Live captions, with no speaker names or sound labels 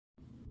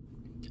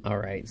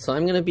Alright, so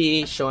I'm going to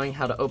be showing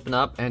how to open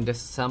up and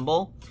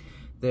disassemble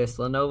this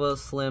Lenovo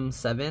Slim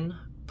 7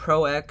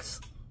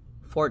 ProX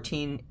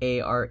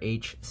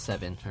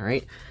 14ARH7.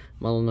 Alright,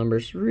 model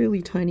number's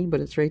really tiny, but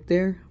it's right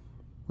there.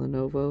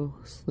 Lenovo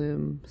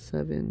Slim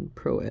 7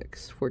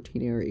 ProX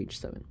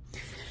 14ARH7.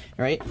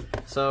 Alright,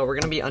 so we're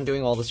going to be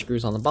undoing all the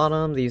screws on the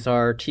bottom. These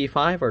are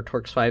T5 or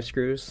Torx 5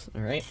 screws.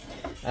 Alright,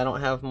 I don't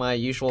have my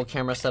usual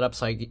camera setup,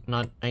 so I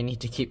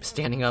need to keep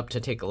standing up to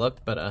take a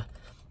look, but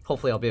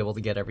hopefully I'll be able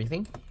to get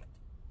everything.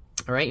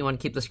 Alright, you want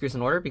to keep the screws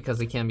in order because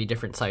they can be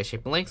different size,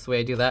 shape, and lengths. The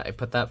way I do that, I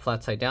put that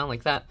flat side down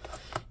like that.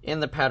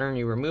 In the pattern,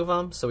 you remove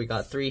them. So we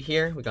got 3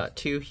 here, we got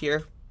 2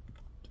 here.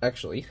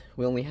 Actually,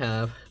 we only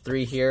have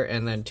 3 here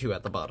and then 2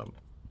 at the bottom.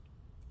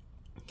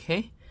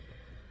 Okay,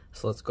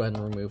 so let's go ahead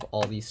and remove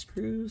all these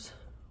screws.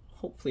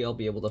 Hopefully I'll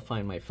be able to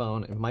find my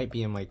phone. It might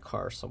be in my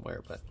car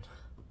somewhere, but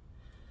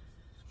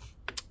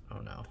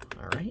oh no.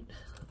 Alright,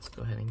 let's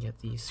go ahead and get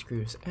these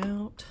screws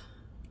out.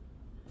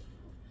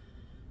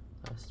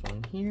 Last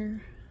one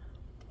here.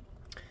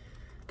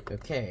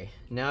 Okay,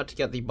 now to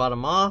get the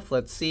bottom off,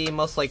 let's see,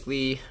 most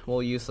likely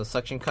we'll use a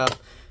suction cup,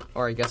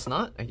 or I guess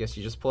not. I guess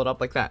you just pull it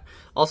up like that.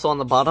 Also on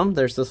the bottom,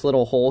 there's this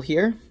little hole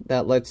here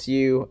that lets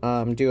you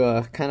do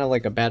a kind of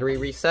like a battery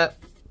reset.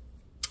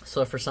 So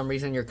if for some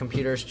reason your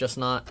computer's just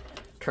not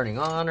turning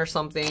on or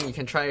something, you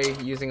can try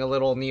using a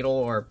little needle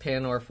or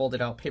pin or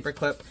folded out paper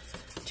clip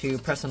to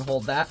press and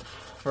hold that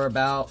for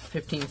about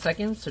 15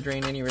 seconds to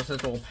drain any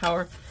residual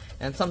power.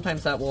 And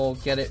sometimes that will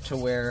get it to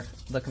where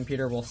the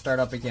computer will start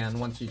up again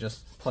once you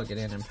just plug it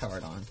in and power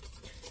it on.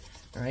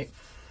 Alright,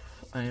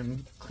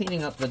 I'm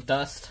cleaning up the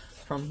dust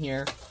from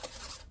here.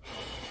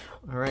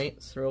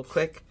 Alright, so real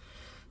quick.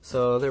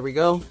 So there we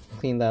go,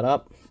 clean that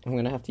up. I'm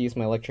going to have to use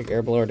my electric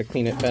air blower to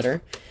clean it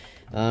better.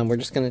 We're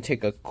just going to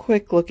take a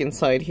quick look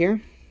inside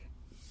here.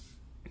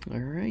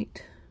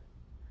 Alright.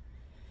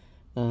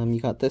 You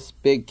got this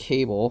big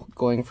cable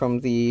going from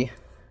the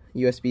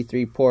USB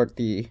 3 port,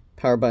 the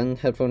power button,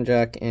 headphone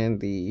jack,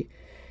 and the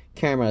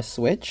camera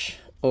switch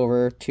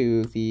over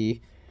to the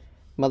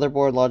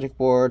motherboard, logic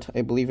board.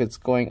 I believe it's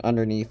going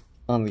underneath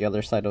on the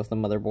other side of the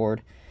motherboard.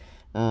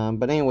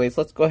 But anyways,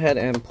 let's go ahead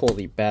and pull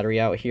the battery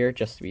out here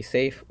just to be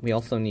safe. We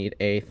also need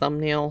a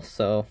thumbnail,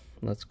 so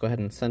let's go ahead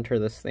and center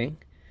this thing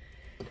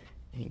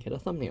and get a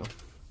thumbnail.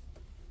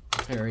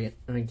 Alright,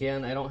 and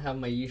again, I don't have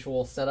my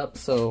usual setup,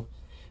 so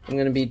I'm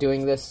going to be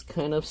doing this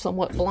kind of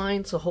somewhat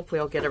blind, so hopefully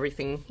I'll get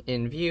everything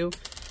in view.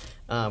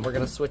 We're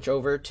going to switch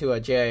over to a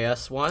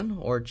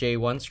JIS1 or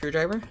J1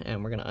 screwdriver,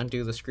 and we're going to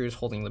undo the screws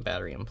holding the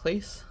battery in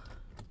place.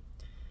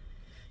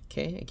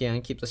 Okay,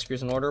 again, keep the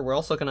screws in order. We're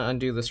also going to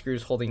undo the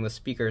screws holding the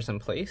speakers in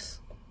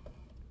place.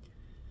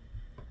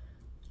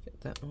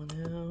 Get that one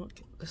out,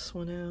 get this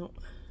one out.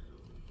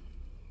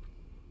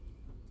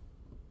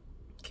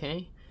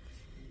 Okay,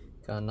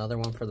 got another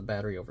one for the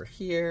battery over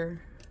here.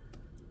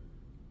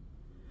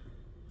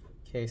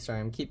 Okay, sorry,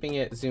 I'm keeping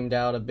it zoomed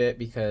out a bit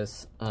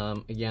because,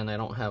 again, I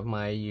don't have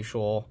my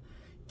usual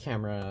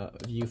camera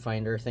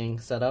viewfinder thing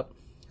set up.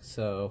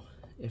 So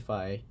if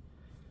I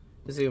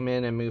zoom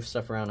in and move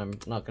stuff around, I'm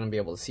not going to be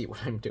able to see what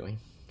I'm doing.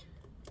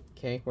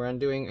 Okay, we're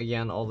undoing,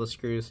 again, all the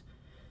screws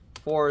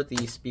for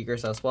the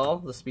speakers as well.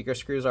 The speaker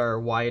screws are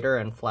wider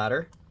and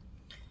flatter.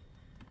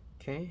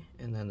 Okay,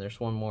 and then there's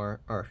one more,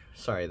 or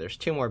sorry, there's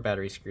 2 more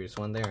battery screws,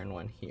 one there and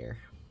one here.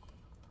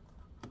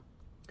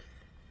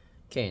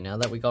 Okay, now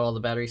that we got all the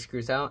battery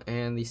screws out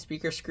and the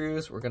speaker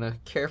screws, we're going to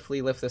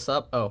carefully lift this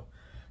up. Oh,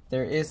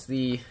 there is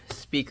the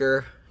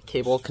speaker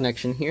cable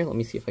connection here. Let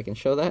me see if I can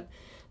show that.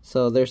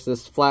 So there's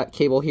this flat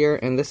cable here,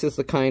 and this is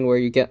the kind where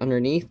you get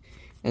underneath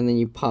and then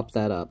you pop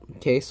that up.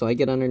 Okay, so I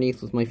get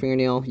underneath with my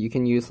fingernail. You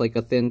can use like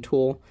a thin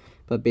tool,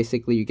 but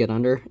basically you get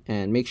under,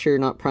 and make sure you're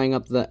not prying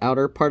up the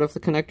outer part of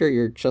the connector.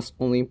 You're just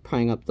only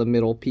prying up the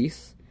middle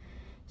piece.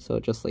 So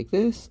just like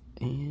this,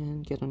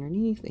 and get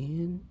underneath,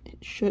 and it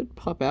should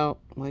pop out.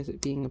 Why is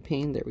it being a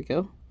pain? There we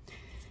go.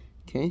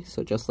 Okay,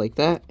 so just like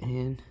that,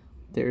 and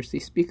there's the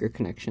speaker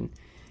connection,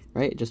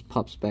 right? It just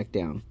pops back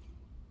down.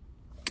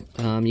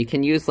 You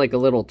can use like a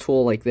little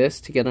tool like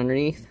this to get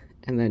underneath,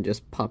 and then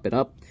just pop it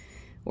up,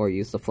 or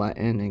use the flat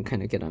end and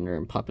kind of get under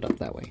and pop it up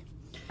that way.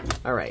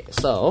 Alright,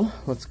 so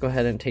let's go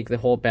ahead and take the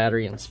whole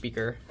battery and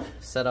speaker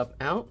setup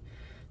out.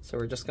 So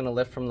we're just going to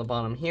lift from the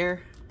bottom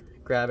here,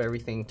 grab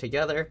everything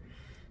together.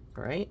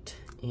 Alright,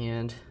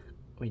 and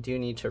we do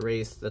need to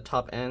raise the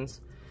top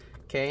ends.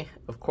 Okay,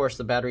 of course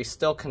the battery's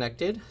still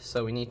connected,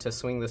 so we need to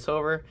swing this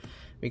over.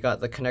 We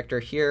got the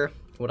connector here.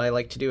 What I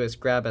like to do is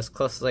grab as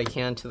close as I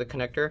can to the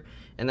connector,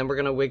 and then we're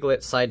going to wiggle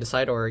it side to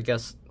side, or I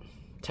guess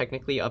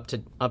technically up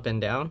and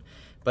down,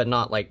 but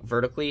not like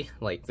vertically,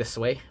 like this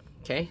way.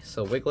 Okay,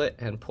 so wiggle it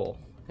and pull,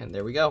 and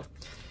there we go.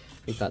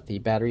 We got the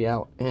battery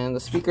out, and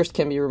the speakers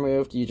can be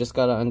removed. You just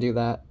gotta undo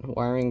that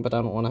wiring, but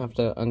I don't want to have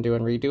to undo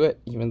and redo it,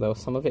 even though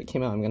some of it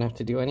came out. I'm gonna have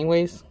to do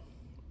anyways.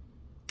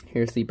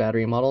 Here's the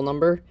battery model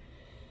number,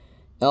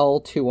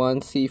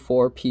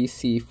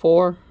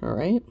 L21C4PC4.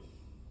 Alright,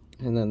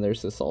 and then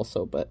there's this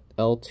also, but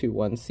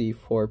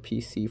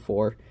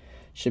L21C4PC4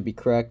 should be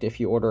correct. If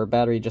you order a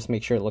battery, just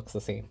make sure it looks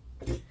the same.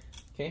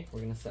 Okay,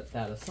 we're gonna set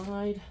that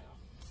aside.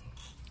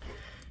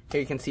 Here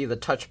you can see the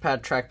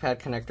touchpad, trackpad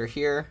connector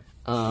here.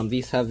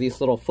 These have these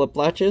little flip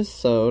latches,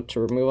 so to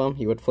remove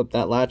them, you would flip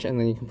that latch and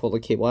then you can pull the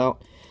cable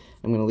out.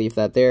 I'm gonna leave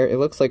that there. It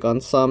looks like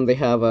on some they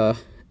have a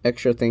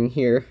extra thing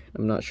here.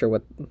 I'm not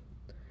sure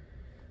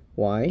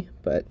why,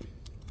 but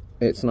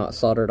it's not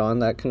soldered on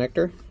that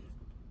connector.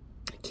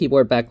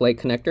 Keyboard backlight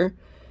connector,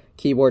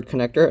 keyboard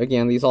connector.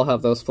 Again, these all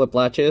have those flip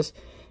latches.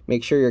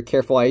 Make sure you're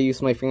careful. I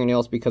use my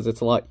fingernails because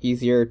it's a lot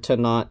easier to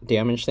not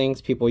damage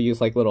things. People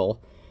use like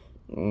little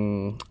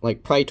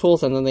like pry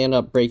tools and then they end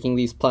up breaking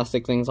these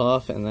plastic things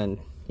off, and then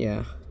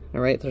yeah.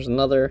 Alright, there's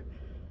another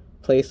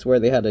place where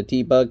they had a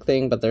debug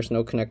thing, but there's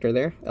no connector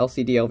there.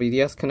 LCD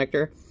LVDS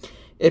connector.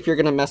 If you're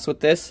gonna mess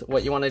with this,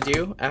 what you want to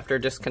do after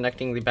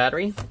disconnecting the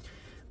battery,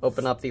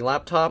 open up the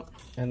laptop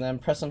and then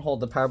press and hold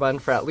the power button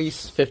for at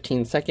least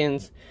 15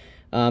 seconds.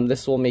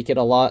 This will make it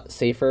a lot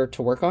safer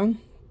to work on.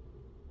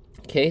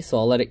 Okay, so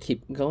I'll let it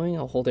keep going.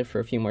 I'll hold it for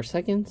a few more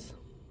seconds.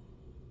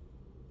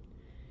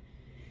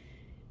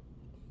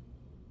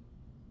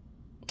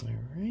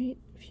 Alright,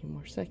 a few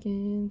more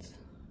seconds.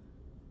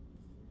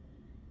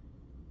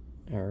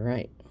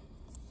 Alright.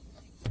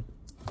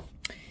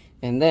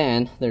 And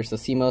then there's the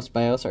CMOS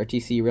BIOS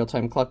RTC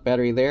real-time clock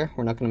battery there.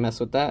 We're not going to mess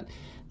with that.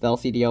 The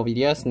LCD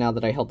LVDS, now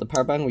that I held the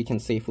power button, we can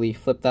safely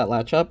flip that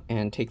latch up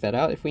and take that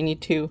out if we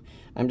need to.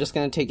 I'm just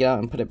going to take it out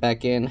and put it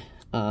back in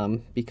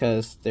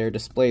because their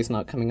display is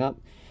not coming up.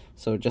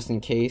 So just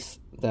in case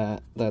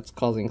that's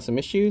causing some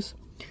issues.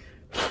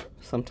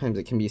 Sometimes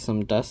it can be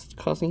some dust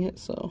causing it,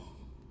 so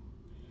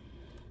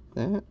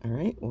that.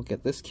 Alright, we'll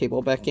get this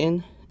cable back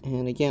in.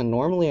 And again,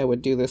 normally I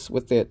would do this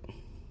with it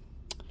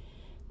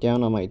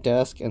down on my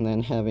desk and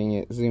then having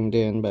it zoomed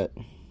in, but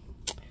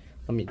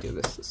let me do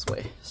this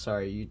way.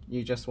 Sorry,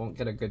 you just won't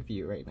get a good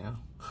view right now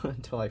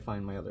until I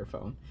find my other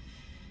phone.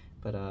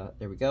 But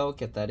there we go,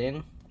 get that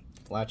in,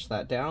 latch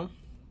that down.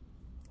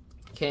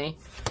 Okay,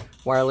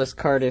 wireless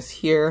card is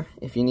here.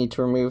 If you need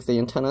to remove the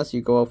antennas,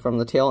 you go from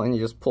the tail and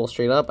you just pull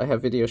straight up. I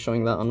have videos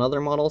showing that on other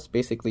models,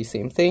 basically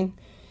same thing.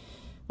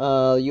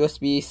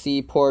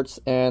 USB-C ports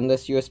and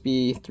this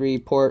USB 3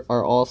 port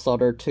are all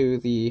soldered to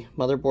the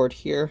motherboard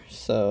here,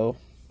 so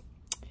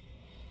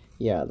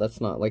yeah,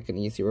 that's not like an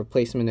easy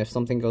replacement. If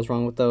something goes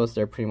wrong with those,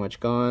 they're pretty much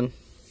gone.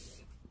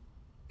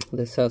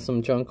 This has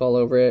some junk all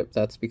over it.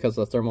 That's because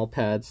the thermal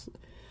pads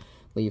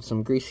leave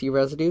some greasy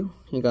residue.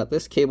 You got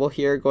this cable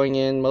here going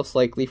in, most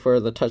likely for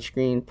the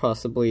touchscreen,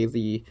 possibly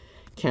the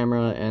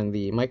camera and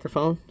the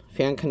microphone.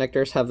 Fan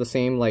connectors have the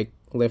same, like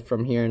lift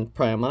from here and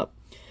pry them up.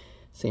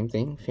 Same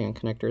thing, fan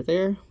connector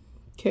there.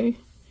 Okay.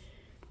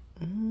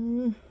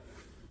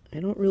 I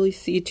don't really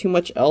see too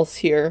much else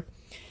here.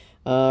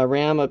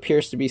 RAM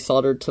appears to be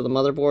soldered to the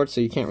motherboard,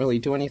 so you can't really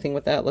do anything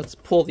with that. Let's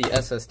pull the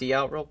SSD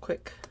out real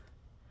quick.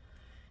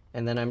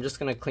 And then I'm just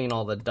going to clean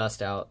all the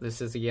dust out.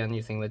 This is again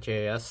using the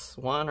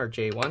JS1 or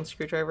J1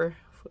 screwdriver.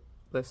 Flip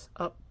this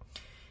up.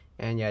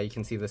 And yeah, you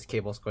can see this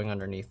cable's going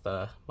underneath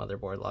the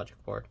motherboard logic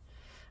board.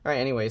 Alright,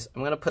 anyways,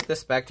 I'm going to put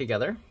this back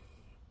together.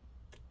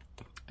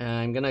 And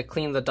I'm going to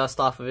clean the dust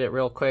off of it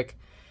real quick.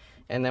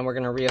 And then we're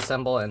going to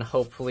reassemble and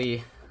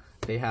hopefully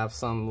they have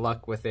some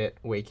luck with it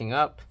waking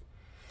up.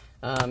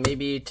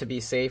 Maybe to be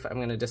safe, I'm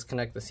going to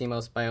disconnect the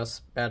CMOS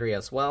BIOS battery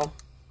as well.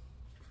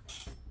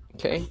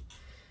 Okay.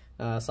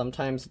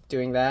 Sometimes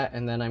doing that,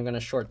 and then I'm going to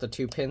short the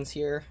 2 pins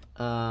here.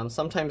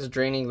 Sometimes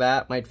draining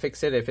that might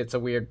fix it if it's a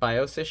weird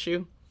BIOS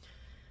issue.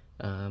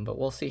 But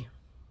we'll see.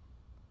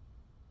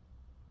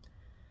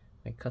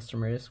 My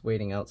customer is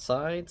waiting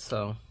outside,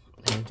 so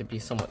I need to be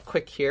somewhat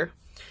quick here.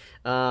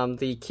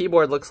 The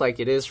keyboard looks like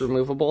it is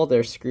removable.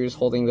 There's screws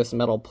holding this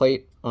metal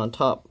plate on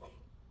top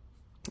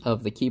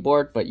of the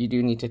keyboard, but you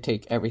do need to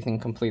take everything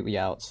completely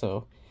out,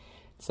 so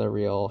it's a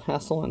real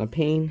hassle and a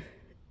pain.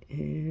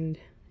 And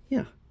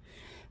yeah.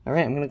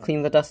 Alright, I'm going to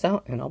clean the dust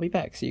out and I'll be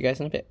back. See you guys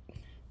in a bit.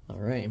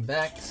 Alright, I'm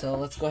back. So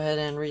let's go ahead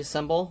and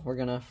reassemble. We're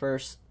going to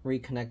first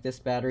reconnect this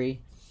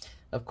battery.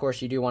 Of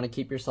course, you do want to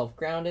keep yourself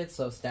grounded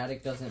so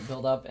static doesn't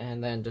build up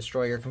and then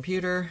destroy your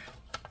computer.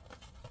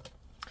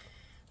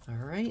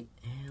 Alright,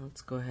 and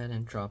let's go ahead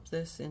and drop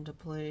this into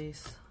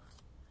place.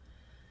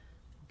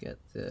 Get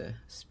the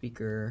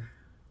speaker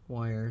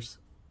wires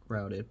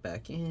routed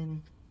back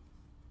in.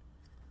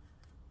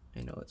 I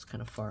know it's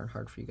kind of far and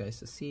hard for you guys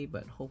to see,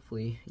 but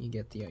hopefully you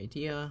get the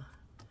idea.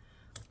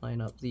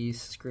 Line up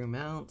these screw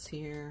mounts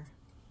here.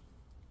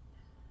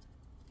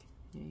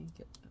 Okay,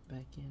 get that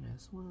back in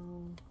as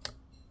well.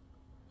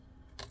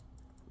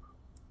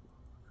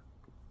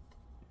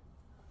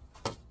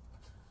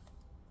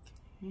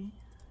 Okay,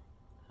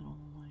 that all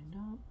lined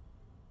up.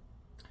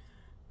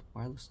 The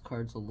wireless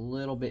card's a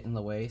little bit in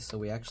the way, so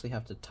we actually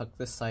have to tuck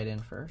this side in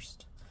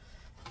first,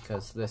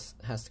 because this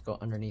has to go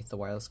underneath the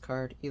wireless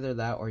card. Either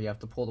that or you have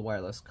to pull the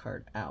wireless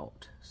card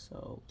out,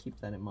 so keep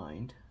that in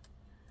mind.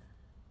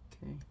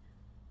 Okay,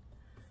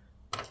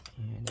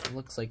 and it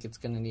looks like it's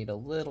going to need a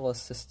little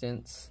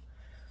assistance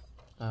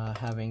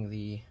having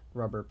the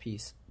rubber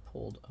piece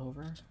pulled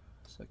over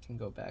so it can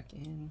go back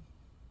in.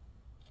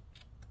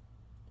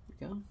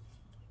 we go.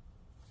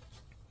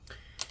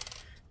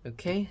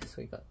 Okay, so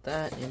we got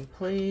that in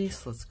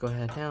place. Let's go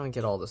ahead now and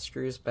get all the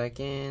screws back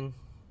in.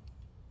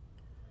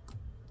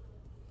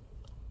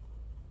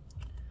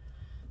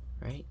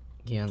 Right,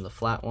 again, the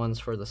flat ones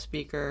for the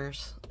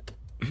speakers.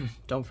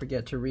 Don't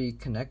forget to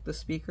reconnect the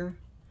speaker.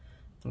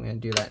 I'm going to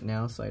do that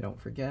now so I don't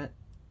forget.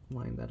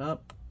 Line that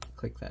up,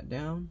 click that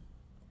down.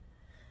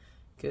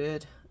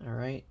 Good, all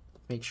right.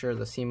 Make sure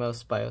the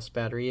CMOS BIOS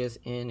battery is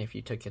in if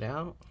you took it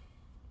out.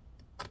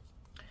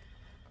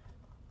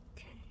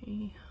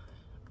 Okay.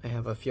 I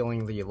have a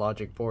feeling the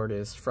logic board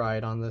is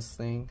fried on this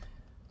thing,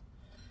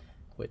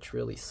 which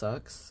really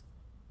sucks.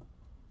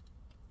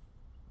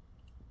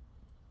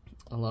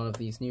 A lot of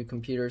these new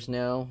computers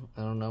now,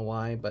 I don't know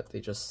why, but they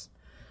just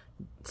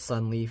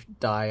suddenly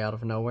die out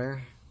of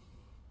nowhere.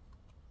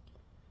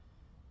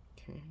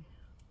 Okay.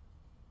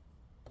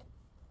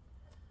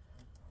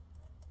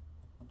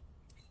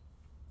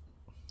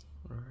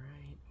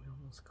 Alright, we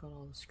almost got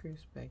all the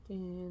screws back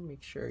in.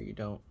 Make sure you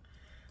don't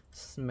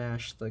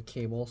smash the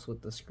cables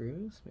with the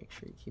screws. Make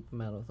sure you keep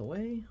them out of the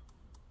way.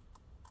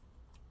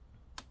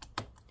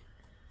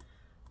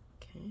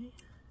 Okay.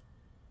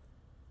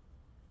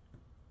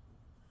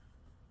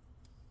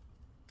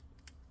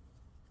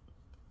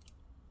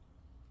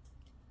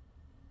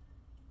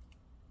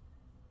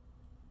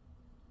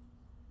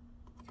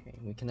 Okay,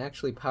 we can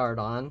actually power it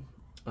on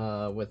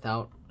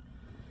without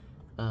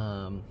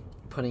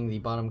putting the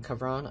bottom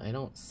cover on. I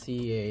don't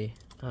see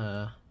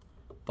a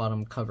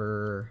bottom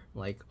cover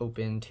like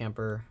open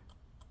tamper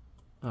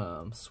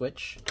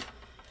switch.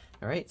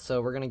 Alright,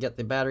 so we're gonna get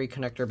the battery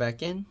connector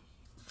back in,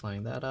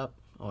 line that up.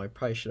 Oh, I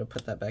probably should have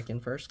put that back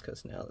in first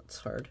because now it's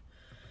hard.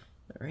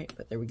 Alright,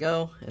 but there we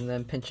go, and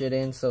then pinch it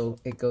in so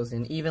it goes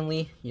in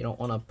evenly. You don't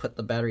want to put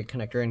the battery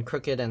connector in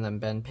crooked and then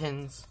bend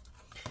pins.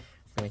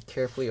 I'm going to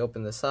carefully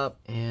open this up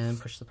and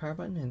push the power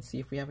button and see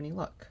if we have any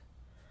luck.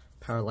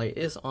 Power light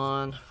is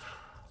on.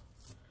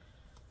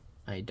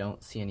 I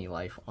don't see any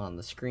life on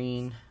the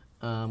screen.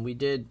 We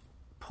did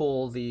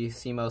pull the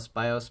CMOS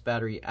BIOS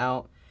battery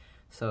out,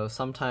 so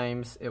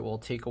sometimes it will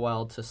take a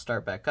while to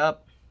start back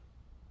up.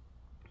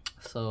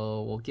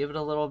 So we'll give it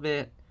a little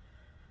bit,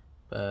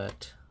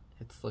 but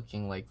it's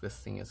looking like this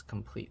thing is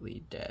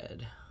completely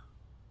dead.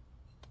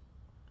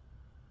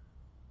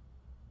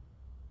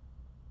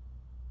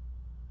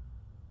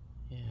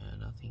 Yeah,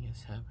 nothing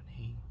is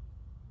happening.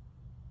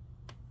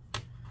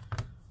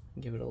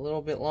 Give it a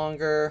little bit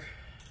longer.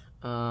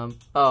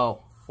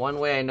 Oh, one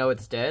way I know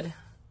it's dead.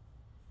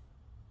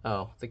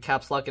 Oh, the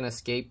caps lock and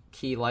escape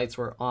key lights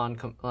were on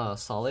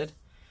solid.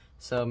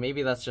 So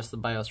maybe that's just the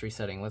BIOS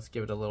resetting. Let's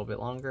give it a little bit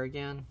longer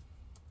again.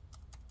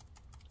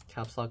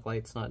 Caps lock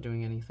light's not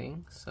doing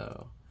anything,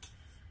 so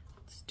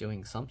it's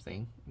doing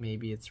something.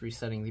 Maybe it's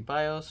resetting the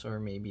BIOS, or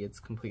maybe it's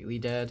completely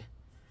dead.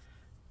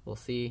 We'll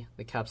see.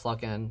 The caps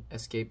lock and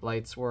escape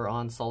lights were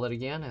on solid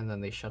again, and then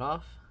they shut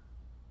off.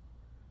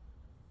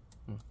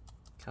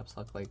 Caps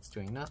lock light's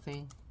doing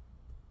nothing.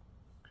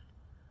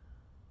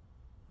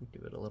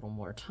 Give it a little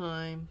more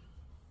time.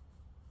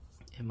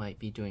 It might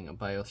be doing a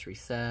BIOS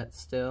reset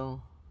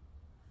still,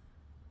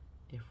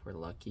 if we're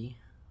lucky.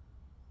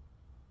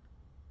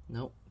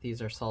 Nope,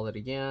 these are solid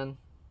again.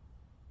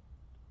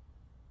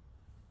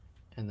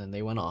 And then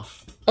they went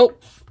off. Oh!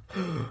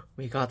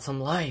 We got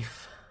some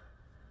life.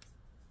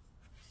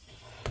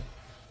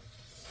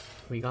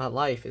 We got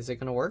life. Is it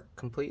gonna work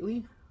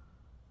completely?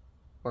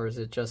 Or is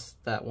it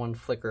just that one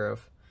flicker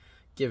of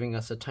giving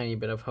us a tiny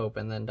bit of hope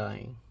and then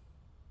dying?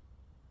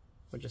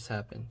 What just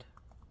happened?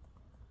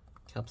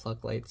 Caps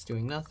lock light's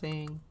doing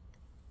nothing.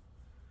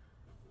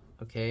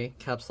 Okay,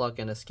 caps lock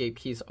and escape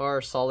keys are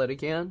solid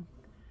again.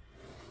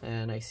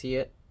 And I see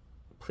it.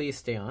 Please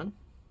stay on.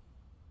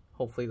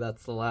 Hopefully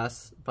that's the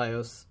last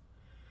BIOS.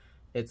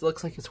 It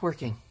looks like it's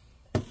working.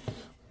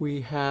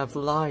 We have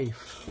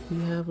life.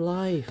 We have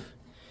life.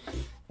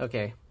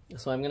 Okay,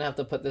 so I'm gonna have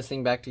to put this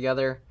thing back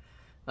together.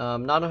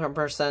 Not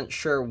 100%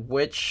 sure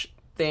which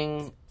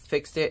thing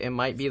fixed it. It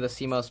might be the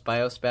CMOS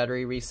BIOS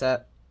battery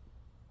reset.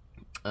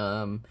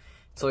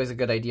 It's always a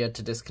good idea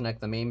to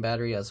disconnect the main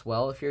battery as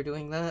well if you're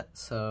doing that.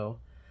 So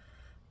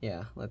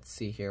yeah, let's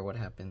see here what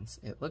happens.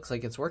 It looks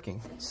like it's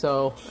working.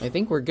 So I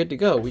think we're good to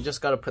go. We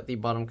just got to put the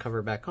bottom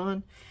cover back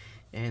on,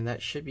 and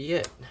that should be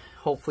it.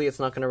 Hopefully it's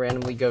not going to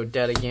randomly go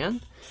dead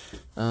again.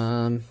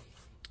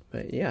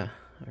 But yeah,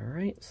 all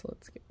right, so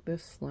let's get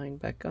this line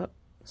back up,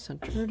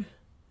 centered.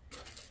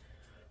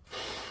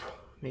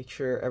 Make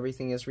sure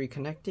everything is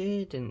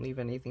reconnected, didn't leave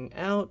anything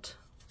out.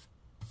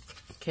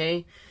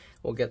 Okay,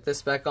 we'll get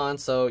this back on.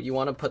 So you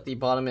want to put the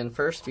bottom in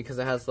first because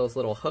it has those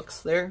little hooks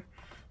there.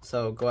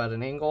 So go at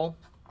an angle,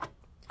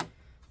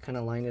 kind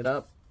of line it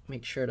up,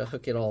 make sure to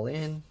hook it all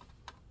in.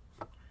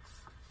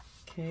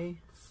 Okay,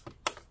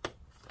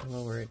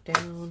 lower it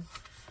down,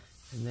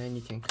 and then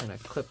you can kind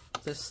of clip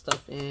this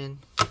stuff in.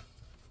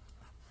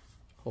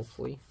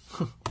 Hopefully.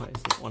 Why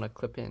does it want to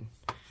clip in?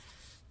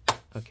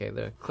 Okay,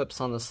 the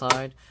clips on the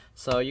side.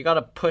 So you got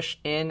to push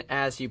in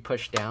as you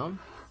push down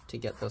to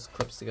get those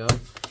clips to go.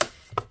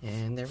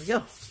 And there we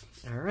go.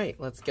 All right,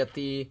 let's get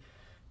the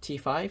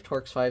T5,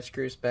 Torx 5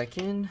 screws back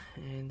in,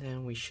 and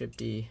then we should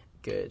be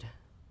good.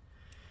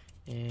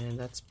 And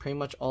that's pretty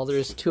much all there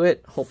is to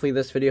it. Hopefully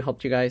this video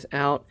helped you guys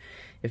out.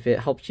 If it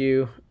helped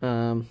you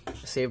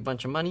save a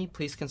bunch of money,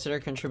 please consider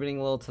contributing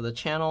a little to the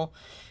channel.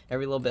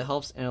 Every little bit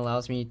helps and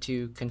allows me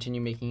to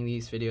continue making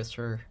these videos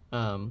for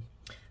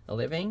a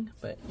living.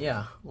 But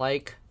yeah,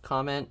 like,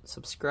 comment,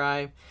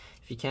 subscribe.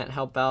 If you can't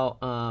help out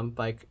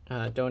by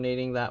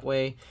donating that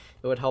way,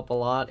 it would help a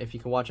lot if you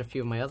can watch a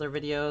few of my other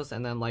videos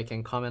and then like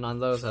and comment on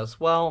those as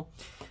well,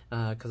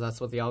 because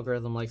that's what the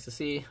algorithm likes to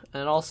see.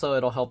 And also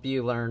it'll help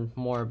you learn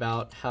more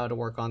about how to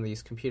work on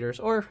these computers,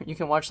 or you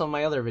can watch some of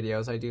my other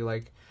videos. I do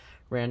like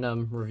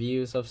random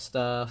reviews of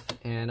stuff,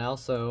 and I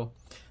also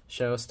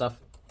show stuff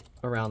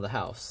around the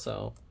house.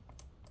 So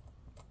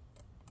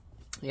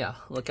yeah,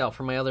 look out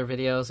for my other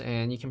videos,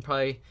 and you can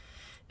probably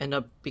end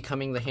up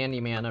becoming the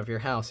handyman of your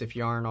house if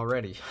you aren't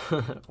already,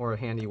 or a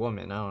handy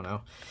woman, I don't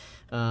know.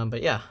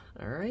 But yeah,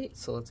 all right,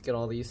 so let's get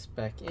all these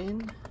back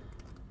in.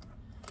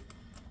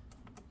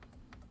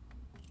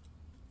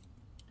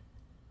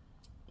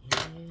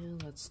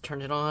 And let's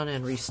turn it on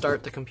and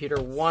restart the computer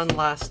one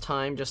last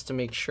time just to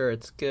make sure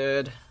it's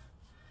good.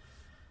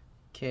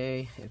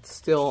 Okay, it's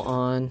still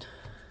on.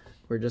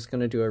 We're just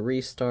gonna do a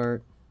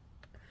restart,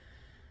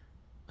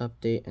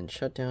 update and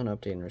shutdown,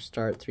 update and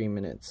restart, 3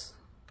 minutes.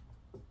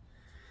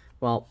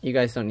 Well, you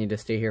guys don't need to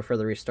stay here for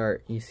the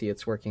restart. You see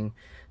it's working.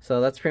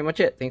 So that's pretty much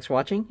it. Thanks for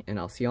watching, and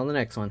I'll see you on the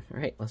next one. All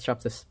right, let's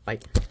drop this. Bye.